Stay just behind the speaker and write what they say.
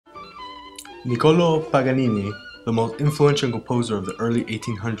Niccolo Paganini, the most influential composer of the early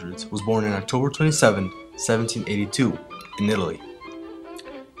 1800s, was born on October 27, 1782, in Italy.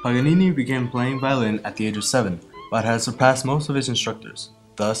 Paganini began playing violin at the age of 7, but had surpassed most of his instructors.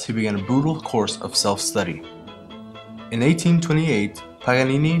 Thus, he began a brutal course of self-study. In 1828,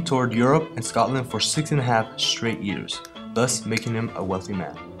 Paganini toured Europe and Scotland for 6.5 straight years, thus making him a wealthy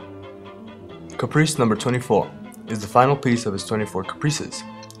man. Caprice number 24 is the final piece of his 24 caprices.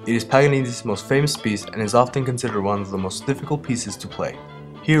 It is Paganini's most famous piece and is often considered one of the most difficult pieces to play.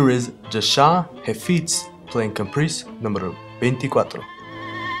 Here is Jascha Heifetz playing Caprice number 24.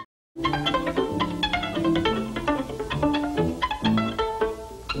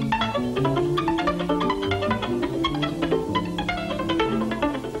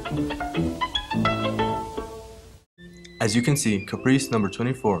 As you can see, Caprice number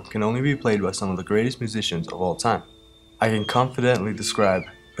 24 can only be played by some of the greatest musicians of all time. I can confidently describe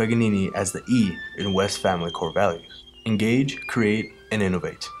Paganini as the E in West Family core values: engage, create, and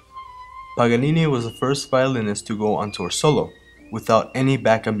innovate. Paganini was the first violinist to go on tour solo, without any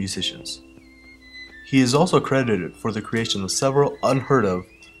backup musicians. He is also credited for the creation of several unheard of,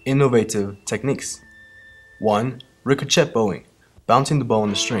 innovative techniques. 1. Ricochet bowing, bouncing the bow on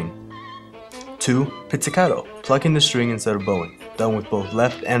the string. 2. Pizzicato, plucking the string instead of bowing, done with both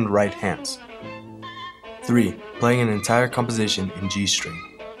left and right hands. 3. Playing an entire composition in G string.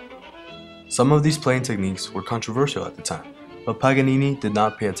 Some of these playing techniques were controversial at the time, but Paganini did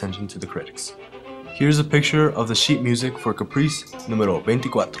not pay attention to the critics. Here's a picture of the sheet music for Caprice numero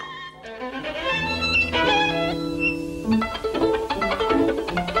 24.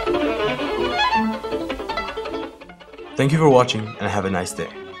 Thank you for watching and have a nice day.